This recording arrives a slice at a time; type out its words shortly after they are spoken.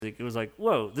It was like,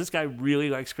 whoa, this guy really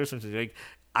likes Christmas music. Like,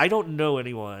 I don't know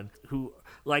anyone who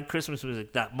liked Christmas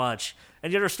music that much,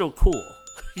 and yet are still cool.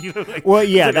 You know, like, well,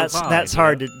 yeah, like that's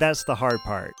hard. That's the hard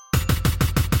part.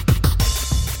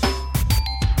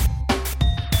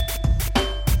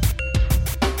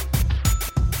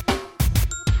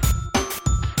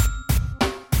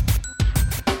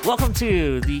 Welcome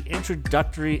to the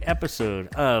introductory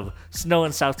episode of Snow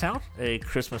in Southtown, a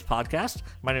Christmas podcast.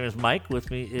 My name is Mike.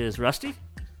 With me is Rusty.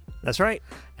 That's right.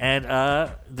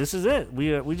 And this is it.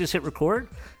 We just hit record,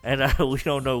 and we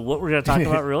don't know what we're going to talk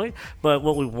about really. But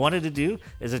what we wanted to do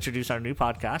is introduce our new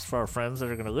podcast for our friends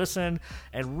that are going to listen.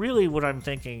 And really, what I'm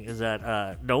thinking is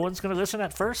that no one's going to listen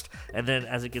at first, and then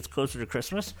as it gets closer to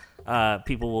Christmas,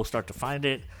 people will start to find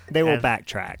it. They will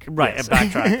backtrack, right? Yes. And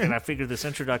backtrack. And I figured this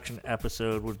introduction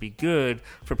episode would be good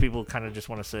for people who kind of just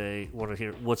want to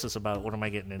hear what's this about, what am I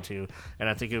getting into, and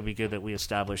I think it would be good that we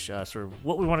establish sort of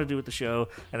what we want to do with the show,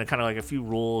 and then kind of like a few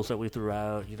rules that we threw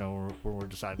out, you know, when we're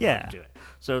deciding how to do it.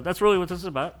 So that's really what this is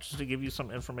about, just to give you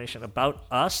some information about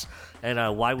us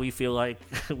and why we feel like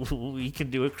we can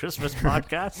do a Christmas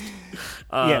podcast.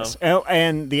 Yes,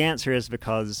 and the answer is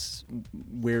because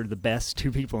we're the best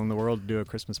two people in the world to do a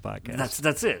Christmas podcast.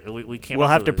 That's it. We can't. We'll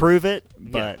have to prove it,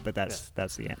 but that's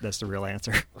the real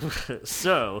answer.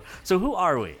 So who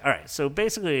are we? All right. So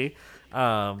basically,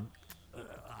 I'm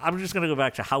just going to go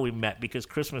back to how we met because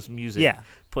Christmas music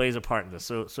plays a part in this.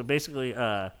 So basically,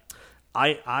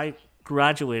 I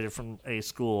graduated from a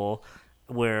school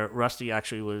where Rusty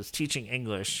actually was teaching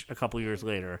English a couple years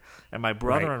later, and my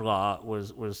brother-in-law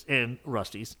was in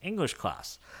Rusty's English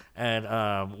class, and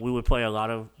we would play a lot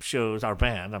of shows. Our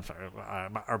band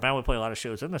would play a lot of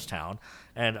shows in this town,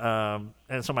 and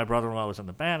so my brother-in-law was in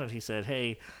the band, and he said,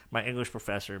 "Hey, my English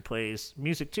professor plays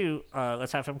music too.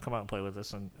 Let's have him come out and play with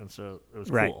us." And so it was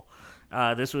cool.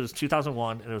 This was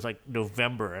 2001, and it was like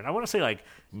November, and I want to say like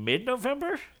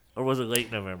mid-November, or was it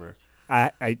late November?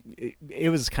 It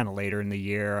was kind of later in the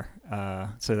year,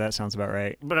 so that sounds about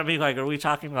right. But I mean, like, are we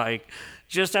talking like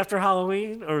just after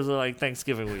Halloween, or is it like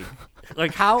Thanksgiving week?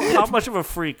 Like, how much of a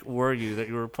freak were you that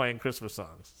you were playing Christmas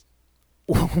songs?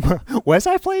 Was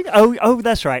I playing? Oh,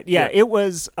 that's right. Yeah, it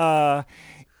was.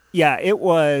 It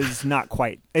was not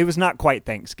quite. It was not quite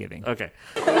Thanksgiving. Okay.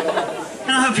 And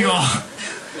I hope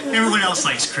everyone else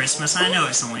likes Christmas. I know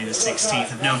it's only the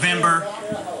 16th of November.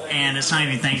 And it's not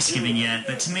even Thanksgiving yet,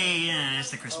 but to me, it's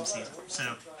the Christmas season. So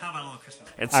how about a little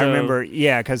Christmas? I remember,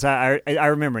 because I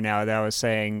remember now that I was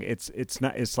saying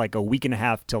it's like a week and a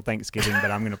half till Thanksgiving, but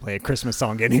I'm going to play a Christmas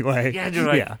song anyway. Yeah, and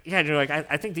you're like,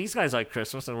 I think these guys like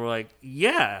Christmas, and we're like,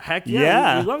 yeah, heck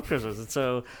yeah, we love Christmas, and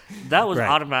so that was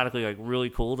automatically like really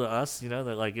cool to us, you know,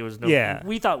 that like it was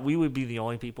we thought we would be the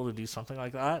only people to do something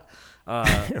like that,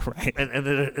 right? And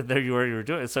then there you were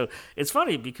doing it. So it's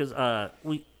funny because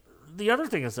the other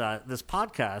thing is that this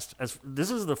podcast,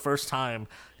 this is the first time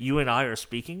you and I are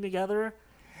speaking together.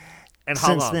 And how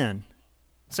since long? Then?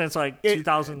 Since like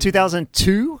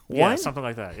 2002? Yeah, something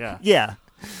like that, yeah. Yeah.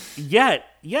 Yet,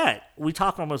 we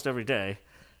talk almost every day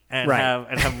and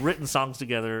have written songs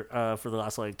together for the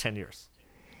last like 10 years.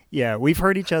 Yeah, we've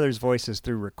heard each other's voices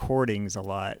through recordings a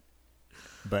lot.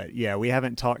 But yeah, we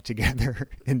haven't talked together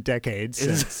in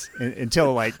decades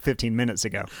until like 15 minutes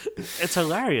ago. It's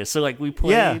hilarious. So like we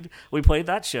played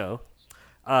that show,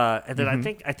 and then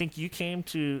I think you came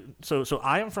to. So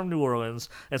I am from New Orleans,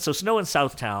 and so Snow in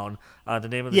Southtown, the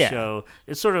name of the show,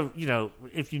 is sort of, you know,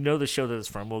 if you know the show that it's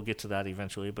from, we'll get to that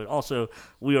eventually. But also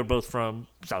we are both from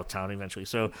Southtown eventually.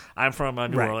 So I'm from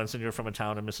New Orleans, and you're from a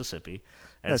town in Mississippi.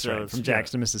 And that's right, from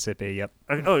Jackson, Mississippi, yep.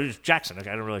 Oh, it was Jackson. Okay,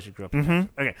 I didn't realize you grew up there.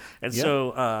 Okay, and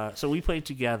so we played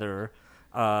together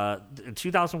in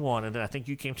 2001, and then I think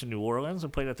you came to New Orleans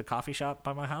and played at the coffee shop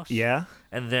by my house. Yeah.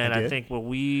 And then I think when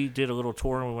we did a little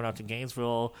tour and we went out to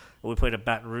Gainesville, we played at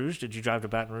Baton Rouge. Did you drive to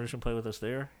Baton Rouge and play with us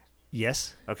there?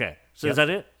 Yes. Okay, so is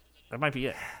that it? That might be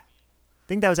it. I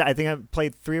think that was it. I think I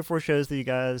played 3 or 4 shows with you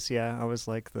guys. Yeah, I was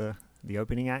like the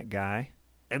opening act guy.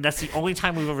 And that's the only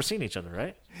time we've ever seen each other,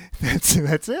 right?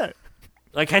 That's it.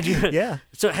 Like, had you? Yeah.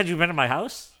 So had you been at my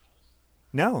house?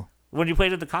 No. When you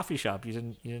played at the coffee shop, you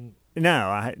didn't.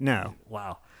 No, no.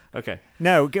 Wow. Okay.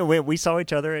 No, we saw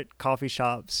each other at coffee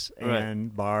shops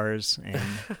and bars, and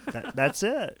that's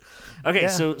it. Okay,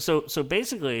 so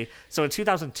basically, in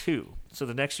 2002, so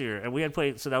the next year, and we had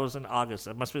played. So that was in August.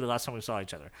 That must be the last time we saw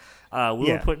each other.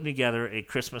 We were putting together a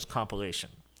Christmas compilation.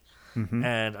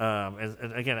 And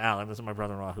again, Alan, this is my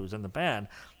brother-in-law who's in the band.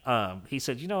 He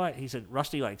said, you know what? He said,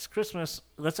 Rusty likes Christmas.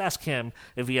 Let's ask him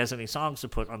if he has any songs to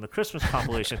put on the Christmas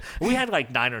compilation. And we had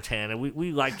like 9 or 10, and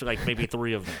we liked like maybe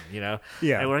 3 of them, you know?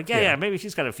 Yeah. And we're like, yeah, maybe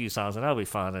he's got a few songs, and that'll be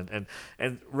fun.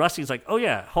 And Rusty's like, oh,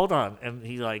 yeah, hold on. And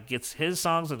he like gets his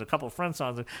songs and a couple of friends'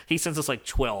 songs, and he sends us like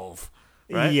 12.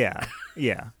 Right?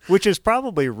 Yeah. Which is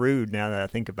probably rude now that I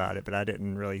think about it, but I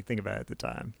didn't really think about it at the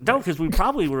time. No, because we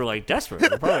probably were like desperate.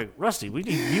 We're probably like, Rusty, we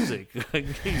need music,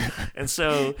 and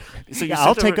so yeah,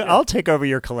 I'll take over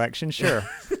your collection, sure.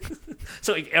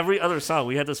 So like every other song,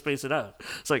 we had to space it out.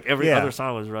 It's like every other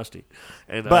song was Rusty.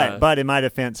 And, but in my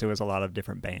defense, it was a lot of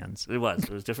different bands. It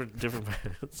was different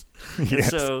bands. And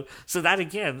Yes. so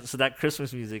that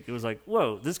Christmas music, it was like,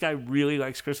 whoa, this guy really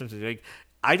likes Christmas music. Like,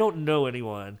 I don't know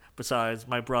anyone besides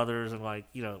my brothers and like,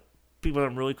 you know, people that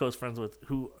I'm really close friends with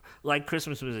who like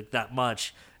Christmas music that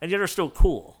much and yet are still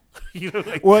cool. You know,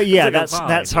 like, well, yeah, like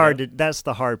that's hard to. That's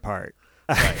the hard part.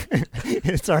 Right.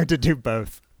 It's hard to do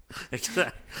both.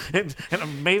 Exactly. And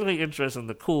I'm mainly interested in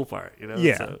the cool part, you know.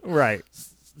 Yeah, so, right.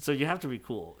 So you have to be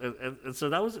cool, and so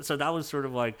that was sort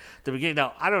of like the beginning.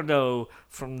 Now I don't know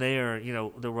from there. You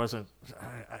know, there wasn't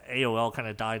AOL kind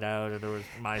of died out, and there was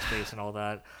MySpace and all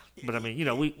that. But I mean, you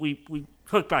know, we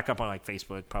hooked back up on like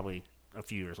Facebook probably a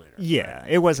few years later. Yeah,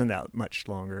 right? it wasn't that much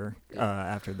longer.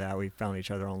 After that, we found each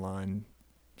other online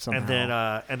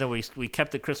somehow. And then we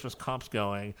kept the Christmas comps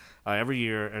going every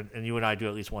year, and you and I do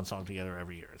at least one song together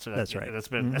every year. So that's right. That's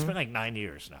been like 9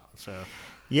 years now. So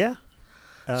yeah.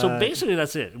 So basically,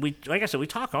 that's it. We, like I said, we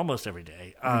talk almost every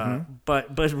day.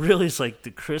 But really, it's like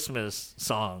the Christmas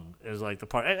song is like the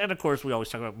part. And of course, we always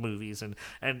talk about movies. And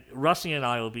Rusty and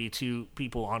I will be 2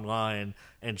 people online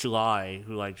in July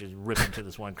who like just rip into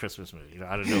this one Christmas movie, you know,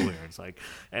 out of nowhere. It's like,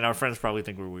 and our friends probably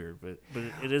think we're weird, but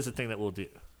it is a thing that we'll do.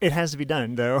 It has to be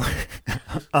done, though.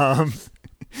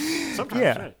 Sometimes,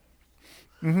 yeah. right?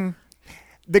 Mm-hmm.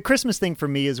 The Christmas thing for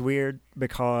me is weird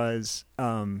because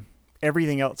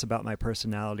everything else about my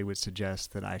personality would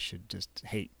suggest that I should just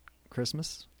hate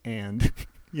Christmas, and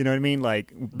you know what I mean.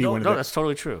 Like, that's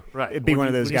totally true. Right, be one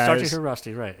of those when guys. You start to hear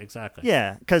Rusty, right? Exactly.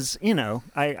 Yeah, because you know,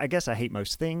 I guess I hate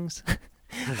most things.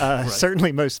 Right.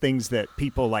 Certainly, most things that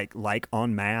people like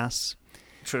en masse.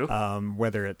 True.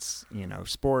 Whether it's, you know,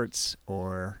 sports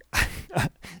or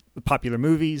popular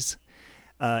movies,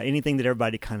 anything that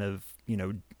everybody kind of, you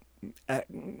know,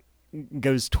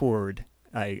 goes toward,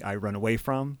 I run away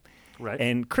from. Right.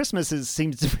 And Christmas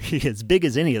seems to be as big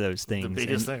as any of those things. The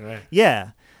biggest thing, right?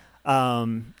 Yeah.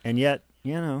 And yet,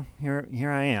 you know,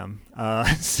 here I am.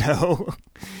 So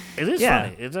it is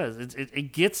funny. It does.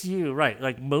 It gets you, right.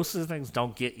 Like most of the things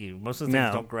don't get you. Most of the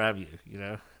things don't grab you, you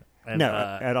know? And, no,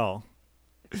 at all.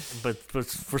 But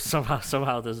for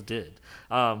somehow this did.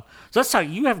 So let's talk.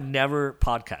 You have never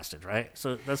podcasted, right?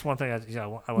 So that's one thing I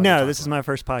want to talk No, this about. is my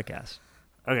first podcast.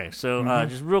 Okay, so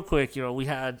just real quick, you know, we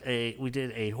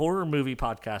did a horror movie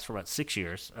podcast for about 6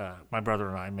 years. My brother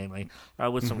and I mainly,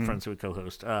 with some friends who would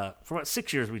co-host. For about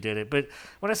 6 years we did it. But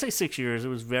when I say 6 years, it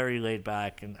was very laid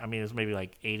back, and I mean it was maybe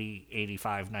like 80,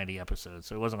 85, 90 episodes.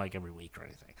 So it wasn't like every week or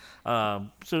anything.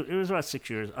 So it was about 6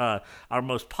 years. Our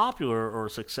most popular or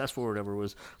successful or whatever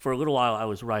was, for a little while I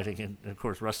was writing, and of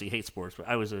course Rusty hates sports, but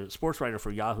I was a sports writer for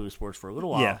Yahoo Sports for a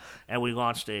little while, and we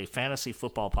launched a fantasy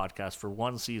football podcast for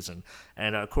one season.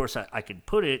 And of course, I could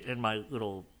put it in my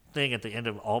little thing at the end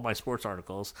of all my sports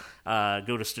articles.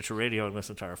 Go to Stitcher Radio and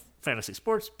listen to our fantasy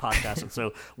sports podcast. And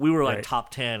so we were like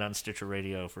top 10 on Stitcher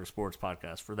Radio for sports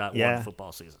podcast for that one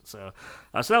football season. So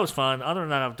that was fun. Other than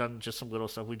that, I've done just some little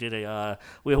stuff. We did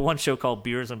we had one show called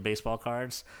Beers and Baseball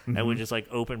Cards, and we just like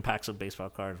open packs of baseball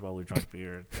cards while we drank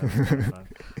beer. That was kind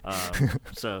of fun.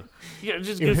 So yeah,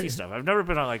 just goofy stuff. I've never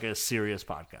been on like a serious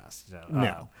podcast. You know?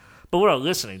 No. But what about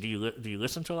listening? Do you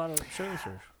listen to a lot of shows?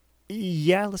 Or?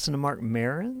 Yeah, I listen to Mark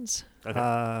Maron's.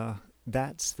 Okay.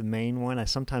 That's the main one. I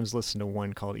sometimes listen to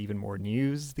one called Even More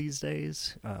News these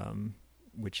days,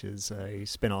 which is a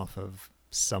spinoff of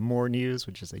Some More News,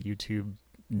 which is a YouTube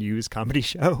news comedy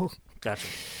show. Gotcha.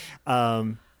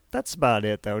 That's about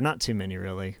it, though. Not too many,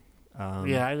 really.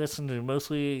 Yeah, I listen to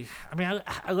mostly. I mean,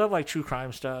 I love like true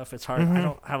crime stuff. It's hard. I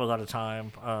don't have a lot of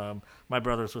time. My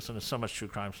brothers listen to so much true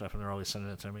crime stuff, and they're always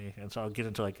sending it to me, and so I'll get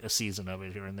into like a season of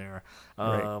it here and there.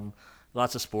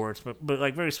 Lots of sports, but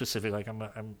like very specific. Like I'm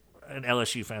an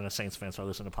LSU fan, a Saints fan, so I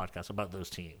listen to podcasts about those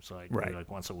teams, so maybe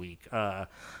like once a week. But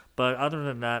other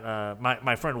than that,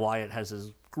 my friend Wyatt has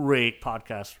his great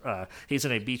podcast. He's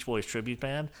in a Beach Boys tribute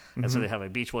band, and so they have a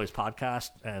Beach Boys podcast,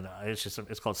 and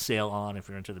it's called Sail On. If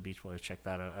you're into the Beach Boys, check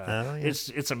that out.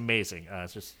 It's amazing.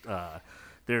 It's just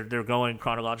they're going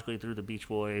chronologically through the Beach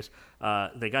Boys.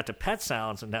 They got to Pet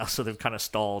Sounds, and now so they've kind of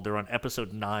stalled. They're on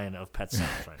episode 9 of Pet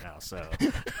Sounds right now. So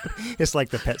it's like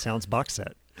the Pet Sounds box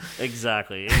set.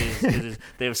 Exactly. It is.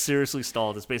 They have seriously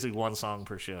stalled. It's basically one song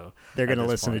per show. They're going to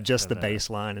listen to just the bass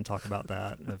line and talk about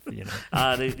that.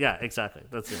 Yeah, exactly.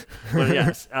 That's it. But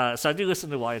yes, so I do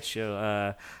listen to Wyatt's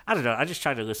show. I don't know. I just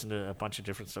try to listen to a bunch of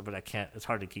different stuff, but I can't. It's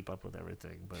hard to keep up with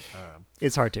everything. But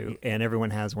it's hard to, and everyone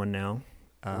has one now.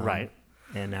 Right.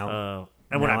 And now.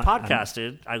 And when I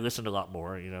podcasted, I listened a lot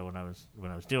more. When I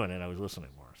was doing it, I was listening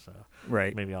more. So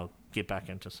maybe I'll get back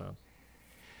into some.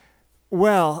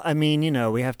 Well, I mean,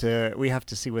 we have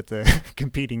to see what the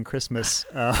competing Christmas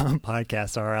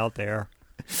podcasts are out there.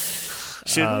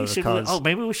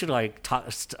 Maybe we should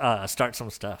start some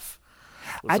stuff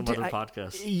with some other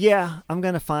podcasts. Yeah, I'm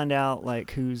gonna find out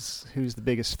who's the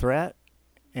biggest threat,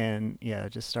 and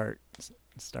just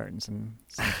starting some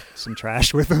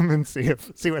trash with them and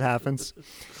see what happens.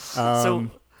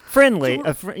 Friendly,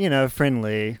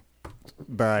 friendly,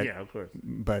 but of course,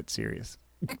 but serious.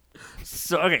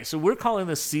 So we're calling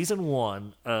this season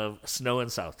 1 of Snow in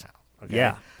Southtown. Okay?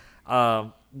 Yeah.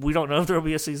 We don't know if there will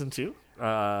be a season 2.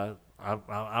 But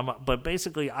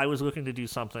basically, I was looking to do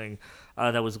something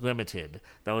that was limited.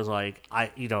 That was like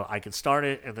I could start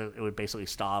it and then it would basically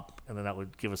stop, and then that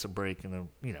would give us a break, and then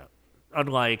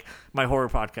unlike my horror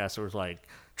podcast, it was like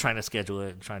trying to schedule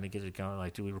it and trying to get it going.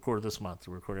 Like, do we record this month?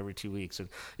 Do we record every 2 weeks? And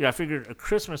I figured a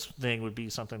Christmas thing would be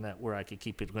something where I could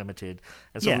keep it limited.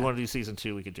 And so if we want to do season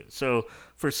 2, we could do it. So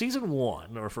for season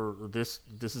 1, or for this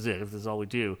is it. If this is all we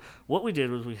do, what we did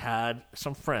was we had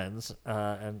some friends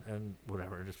and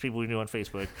whatever, just people we knew on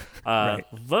Facebook,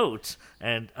 vote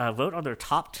on their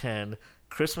top 10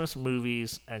 Christmas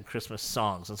movies and Christmas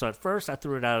songs. And so at first I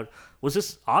threw it out. Was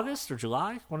this August or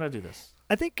July? When did I do this?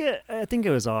 I think it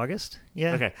was August.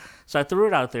 Yeah. Okay. So I threw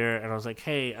it out there, and I was like,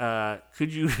 "Hey,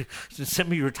 could you just send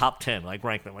me your top 10?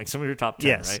 Rank them. Send me your top 10,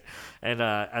 yes. Right?" And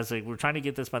I was like, "We're trying to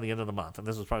get this by the end of the month," and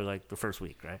this was probably the first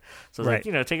week, right? So I was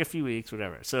like, take a few weeks,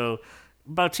 whatever. So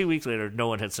about 2 weeks later, no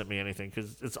one had sent me anything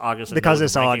because it's August. Because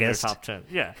it's August. Top 10.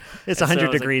 Yeah. It's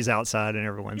 100 degrees outside, and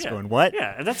everyone's going, "What?"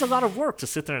 Yeah, and that's a lot of work to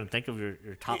sit there and think of your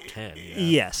top 10.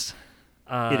 Yes.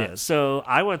 It is. So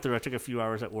I went through. I took a few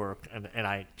hours at work, and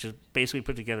I just basically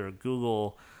put together a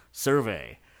Google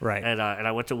survey. Right. And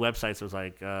I went to websites. It was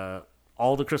like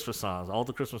all the Christmas songs, all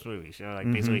the Christmas movies.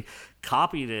 Basically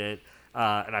copied it.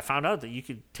 And I found out that you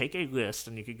could take a list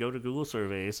and you could go to Google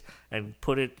Surveys and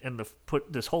put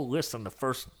this whole list on the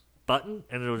first button,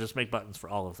 and it'll just make buttons for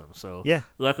all of them. So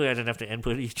luckily I didn't have to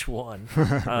input each one.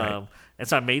 Right. And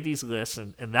so I made these lists,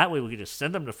 and that way we could just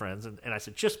send them to friends. And I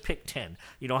said, just pick 10.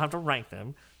 You don't have to rank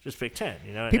them. Just pick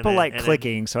 10. People like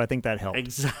clicking, so I think that helped.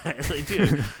 Exactly,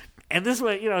 dude. And this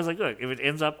way, I was like, look, if it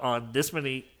ends up on this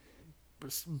many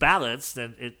ballots,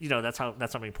 then that's how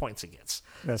many points it gets.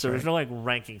 That's so right. There's no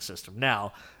ranking system.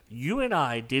 Now, you and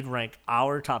I did rank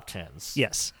our top 10s.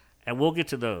 Yes. And we'll get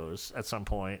to those at some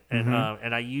point. And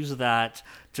and I use that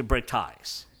to break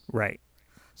ties. Right.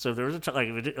 So if there was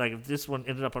if this one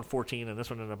ended up on 14 and this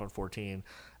one ended up on 14,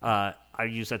 I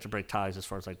use that to break ties as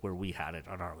far as where we had it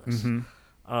on our list.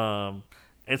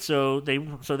 And so they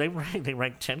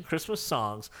ranked 10 Christmas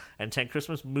songs and 10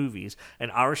 Christmas movies,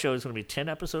 and our show is going to be 10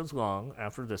 episodes long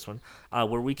after this one,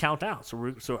 where we count down.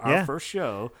 So our first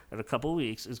show in a couple of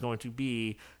weeks is going to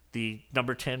be the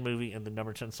number 10 movie and the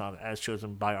number 10 song as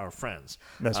chosen by our friends.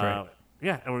 That's right.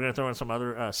 Yeah, and we're going to throw in some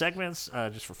other segments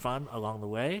just for fun along the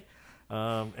way.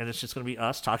 And it's just going to be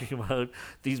us talking about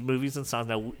these movies and songs.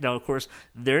 Now, of course,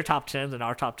 their top 10s and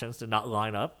our top 10s did not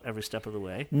line up every step of the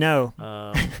way. No.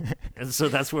 And so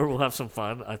that's where we'll have some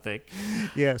fun, I think.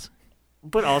 Yes.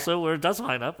 But also where it does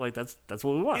line up, that's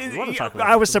what we want. We want to talk about.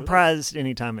 I was surprised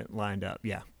anytime it lined up.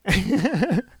 Yeah.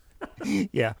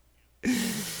 Yeah.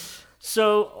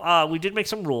 So we did make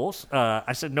some rules.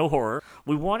 I said no horror.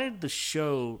 We wanted this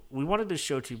show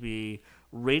to be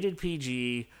rated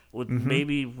PG with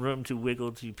maybe room to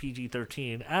wiggle to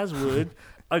PG-13, as would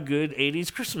a good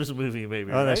 80s Christmas movie,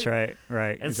 maybe. Oh, that's right.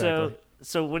 Right. And exactly.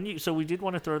 so we did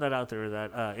want to throw that out there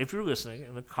that if you're listening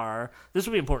in the car, this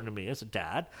would be important to me as a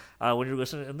dad. When you're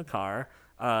listening in the car,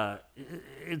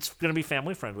 it's going to be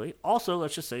family friendly. Also,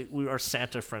 let's just say we are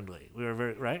Santa friendly. We are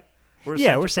very right.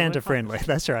 We're Santa friendly.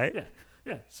 That's right. Yeah.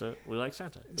 Yeah. So we like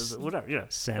Santa. Whatever.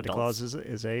 Santa Claus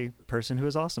is a person who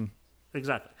is awesome.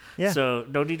 Exactly. Yeah. So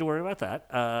no need to worry about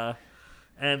that.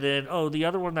 And then, the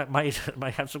other one that might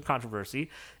have some controversy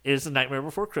is The Nightmare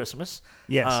Before Christmas.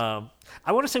 Yes.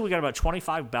 I want to say we got about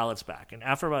 25 ballots back, and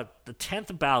after about the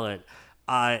 10th ballot,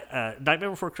 Nightmare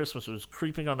Before Christmas was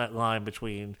creeping on that line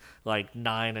between like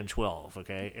 9 and 12.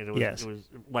 Okay, and it was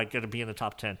like going to be in the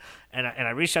top 10. And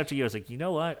I reached out to you. I was like, you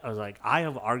know what? I was like, I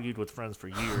have argued with friends for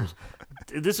years.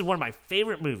 This is one of my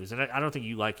favorite movies, and I don't think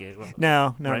you like it.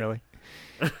 No, not really.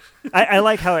 I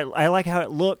like how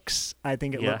it looks. I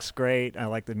think it looks great. I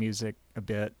like the music a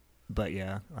bit. But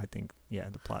yeah, I think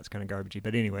the plot's kind of garbagey.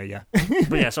 But anyway, yeah.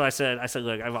 But yeah, so I said,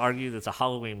 look, I've argued it's a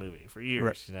Halloween movie for years,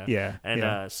 right. you know. Yeah.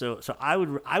 And so I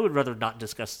would rather not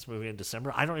discuss this movie in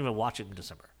December. I don't even watch it in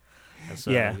December. And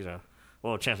so, you know,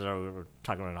 well, chances are we were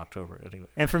talking about it in October anyway.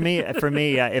 And for me,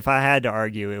 if I had to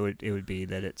argue, it would be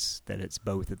that it's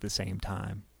both at the same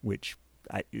time, which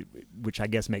I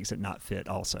guess makes it not fit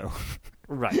also.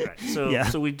 Right.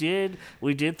 So we did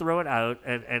throw it out,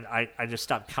 and I just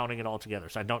stopped counting it all together.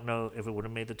 So I don't know if it would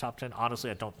have made the top 10. Honestly,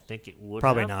 I don't think it would.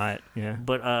 Probably not. Yeah.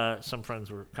 But some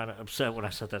friends were kind of upset when I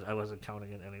said that I wasn't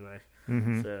counting it anyway.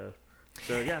 Mm-hmm. So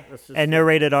yeah. That's just, and no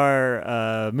rated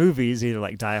R movies either,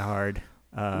 like Die Hard.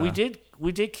 We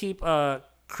did keep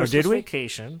Christmas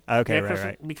Vacation. Okay,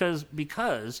 right.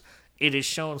 Because it is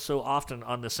shown so often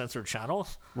on the censored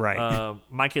channels. Right.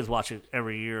 My kids watch it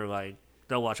every year. Like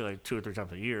they'll watch it like 2 or 3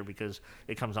 times a year because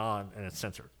it comes on and it's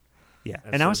censored. Yeah,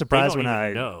 and so I was surprised when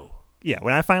I know. Yeah,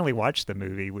 when I finally watched the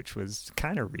movie, which was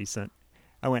kind of recent.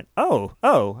 I went, oh,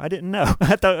 I didn't know.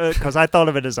 I thought because I thought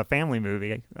of it as a family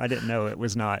movie. I didn't know it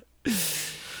was not.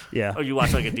 Yeah. Oh, you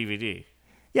watched like a DVD?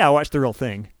 Yeah, I watched the real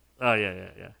thing. Oh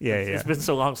yeah. It's been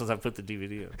so long since I put the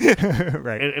DVD in.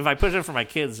 Right. And if I put it in for my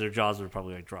kids, their jaws would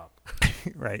probably like drop.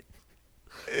 Right.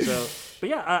 So, but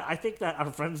yeah, I think that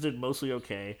our friends did mostly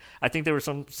okay. I think there were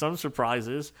some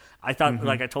surprises. I thought,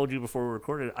 like I told you before we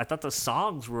recorded, I thought the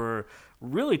songs were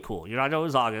really cool. You know, I know it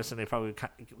was August and they probably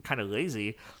kind of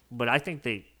lazy, but I think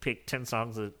they picked 10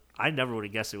 songs that I never would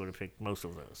have guessed they would have picked most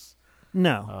of those.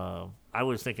 No. I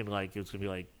was thinking like it was gonna be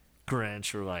like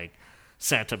Grinch or like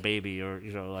Santa Baby or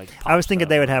like. I was thinking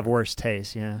they would have worse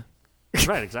taste. Yeah.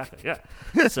 Right. Exactly.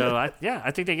 Yeah. So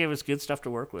I think they gave us good stuff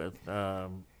to work with.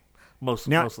 Most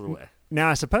of the way. Now,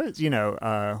 I suppose,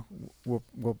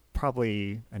 we'll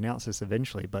probably announce this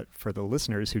eventually, but for the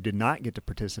listeners who did not get to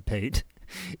participate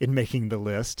in making the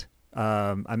list,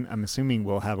 I'm assuming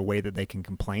we'll have a way that they can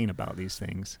complain about these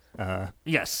things.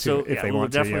 Yes, if they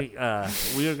want definitely,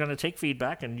 we are going to take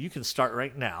feedback, and you can start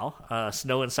right now,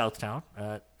 snowinSouthtown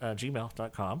at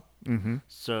gmail.com. Mm-hmm.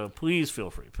 So please feel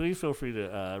free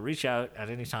to reach out at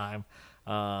any time.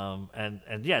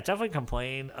 And yeah, definitely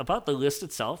complain about the list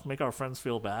itself. Make our friends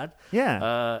feel bad.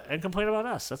 Yeah. And complain about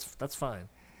us. That's fine.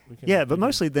 But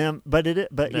mostly them. But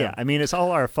yeah, I mean, it's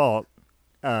all our fault.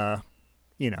 We have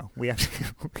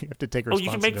to take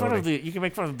responsibility. You can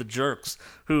make fun of the jerks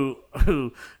who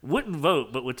wouldn't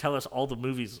vote but would tell us all the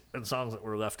movies and songs that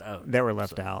were left out.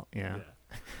 Out. Yeah.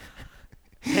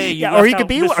 Hey, or you could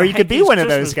be one of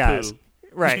those guys. Poo.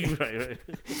 Right. right.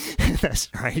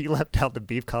 That's right. He left out the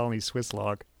Beef Colony Swiss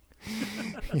log.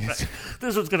 Yes.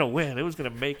 This was going to win. It was going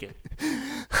to make it.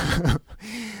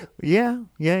 Yeah.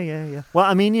 Well,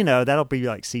 I mean, that'll be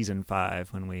like season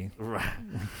 5 when we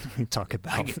talk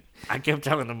about. I kept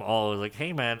telling them all, I was like,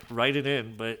 "Hey, man, write it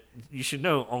in, but you should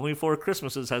know, only 4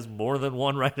 Christmases has more than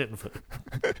one write-in vote."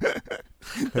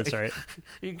 That's right.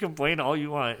 You can complain all you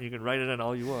want. You can write it in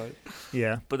all you want.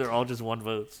 Yeah, but they're all just one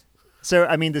votes. So,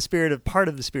 I mean, part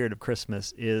of the spirit of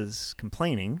Christmas is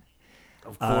complaining.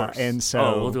 Of course. And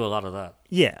so we'll do a lot of that.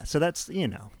 Yeah. So that's,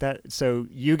 so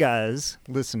you guys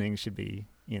listening should be,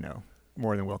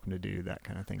 more than welcome to do that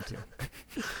kind of thing too.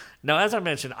 Now, as I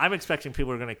mentioned, I'm expecting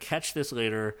people are going to catch this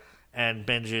later and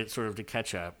binge it sort of to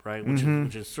catch up, right? Which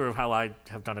is sort of how I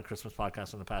have done a Christmas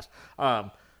podcast in the past.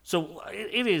 So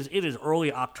it is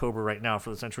early October right now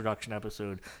for this introduction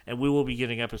episode, and we will be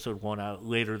getting episode 1 out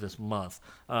later this month.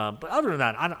 But other than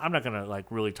that, I'm not going to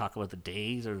really talk about the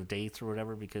days or the dates or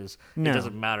whatever because it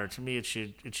doesn't matter to me. It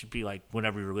should be like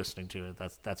whenever you're listening to it.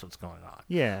 That's what's going on.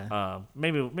 Yeah.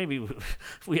 Maybe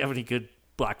if we have any good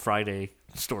Black Friday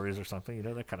stories or something,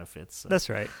 that kind of fits. So. That's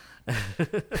right.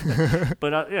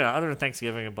 But other than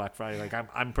Thanksgiving and Black Friday, like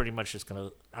I'm pretty much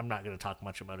I'm not gonna talk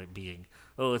much about it being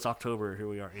it's October, here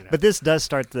we are. But this does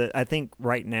start I think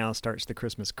right now starts the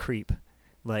Christmas creep,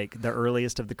 like the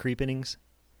earliest of the creepinings.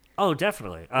 Oh,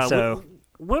 definitely. So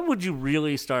when would you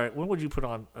really start? When would you put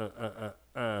on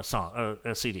a song,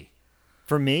 a CD?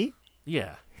 For me,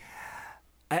 yeah,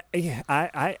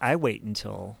 I wait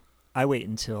until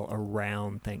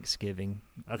around Thanksgiving.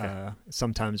 Okay.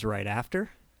 Sometimes right after.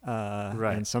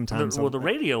 Right. And sometimes the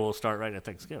radio will start right at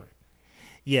Thanksgiving.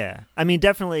 Yeah. I mean,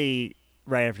 definitely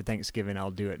right after Thanksgiving,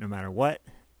 I'll do it no matter what.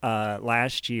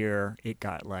 Last year, it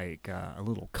got like a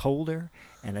little colder,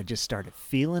 and I just started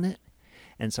feeling it.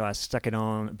 And so I stuck it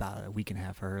on about a week and a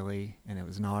half early, and it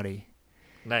was naughty.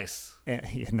 Nice.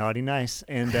 And, naughty, nice.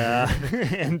 And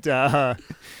and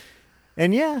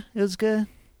yeah, it was good.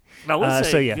 Now, I will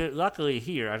say, luckily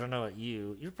here, I don't know about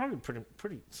you, you're probably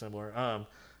pretty similar.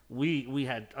 We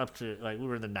had up to, like, we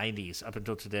were in the 90s up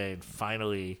until today, and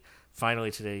finally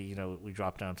today, we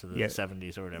dropped down to the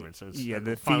 70s or whatever. So it's,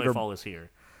 the finally fall is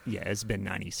here. Yeah, it's been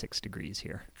 96 degrees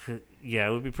here. Yeah,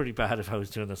 it would be pretty bad if I was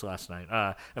doing this last night.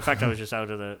 In fact, I was just out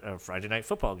at a Friday night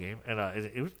football game, and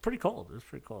it was pretty cold. It was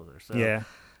pretty cold there. So. Yeah.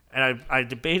 And I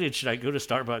debated, should I go to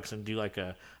Starbucks and do like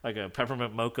a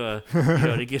peppermint mocha,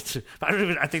 to get to.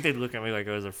 I think they'd look at me like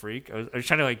I was a freak. I was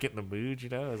trying to like get in the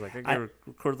mood, I was like, I gotta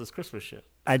record this Christmas shit.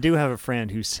 I do have a friend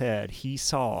who said he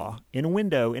saw in a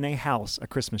window in a house a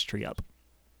Christmas tree up.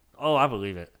 Oh, I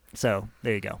believe it. So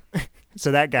there you go.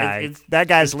 So that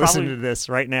guy's listening to this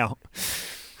right now.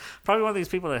 Probably one of these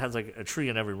people that has like a tree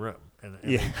in every room, and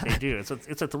they do. It's a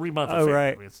 3-month affair. Oh,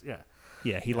 right. Yeah.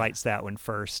 Yeah, he lights that one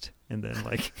first, and then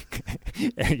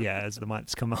as the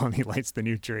months come on, he lights the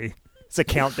new tree. It's a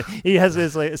count. He has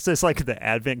it's just like the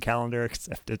Advent calendar,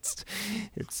 except it's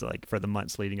like for the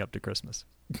months leading up to Christmas.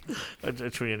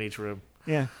 A tree in each room.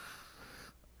 Yeah.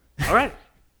 All right.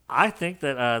 I think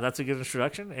that that's a good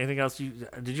introduction. Anything else?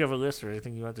 Did you have a list or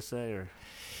anything you wanted to say? Or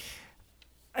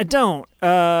I don't.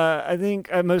 I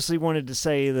think I mostly wanted to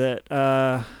say that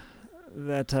I'm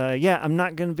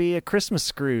not going to be a Christmas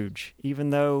Scrooge, even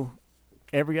though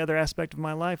every other aspect of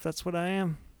my life, that's what I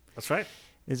am. That's right.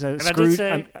 I'm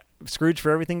Scrooge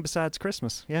for everything besides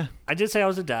Christmas. Yeah. I did say I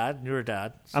was a dad. You're a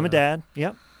dad. So. I'm a dad.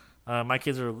 Yep. My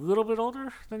kids are a little bit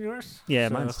older than yours. Yeah,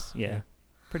 mine's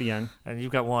pretty young. And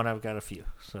you've got one. I've got a few.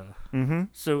 So.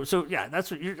 Mm-hmm. So yeah,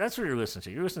 that's what you're listening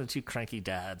to. You're listening to two cranky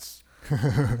dads.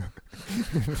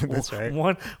 That's right.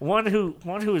 One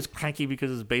who is cranky because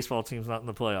his baseball team's not in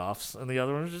the playoffs, and the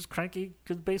other one is just cranky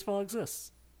because baseball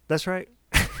exists. That's right.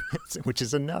 Which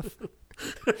is enough.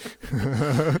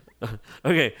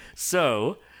 Okay,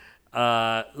 so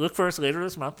look for us later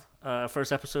this month.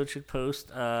 First episode should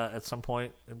post at some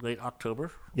point in late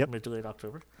October. Yep. Mid to late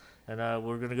October. And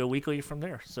we're going to go weekly from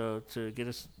there. So to get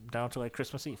us down to like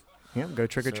Christmas Eve. Yep, go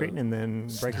trick-or-treating and then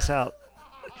break us out.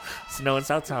 Snow in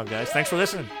Southtown, guys. Thanks for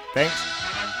listening. Thanks.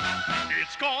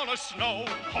 It's gonna snow,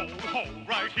 ho, ho,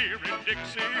 right here in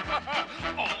Dixie.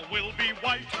 All will be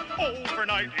white,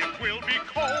 overnight it will be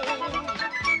cold.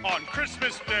 On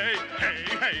Christmas Day, hey,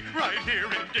 hey, right here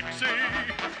in Dixie.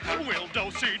 We'll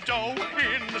do-si-do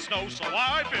in the snow, so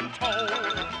I've been told.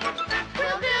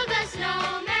 We'll build a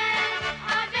snowman,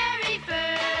 our very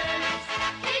first.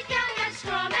 He's young and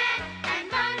straw man, and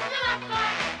bundle up for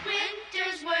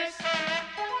winter's worst.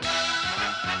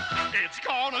 It's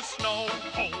gonna snow,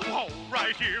 ho, ho,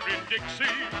 right here in Dixie.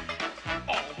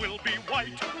 All will be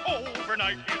white,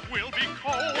 overnight it will be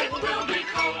cold. It will be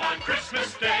cold on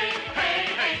Christmas Day.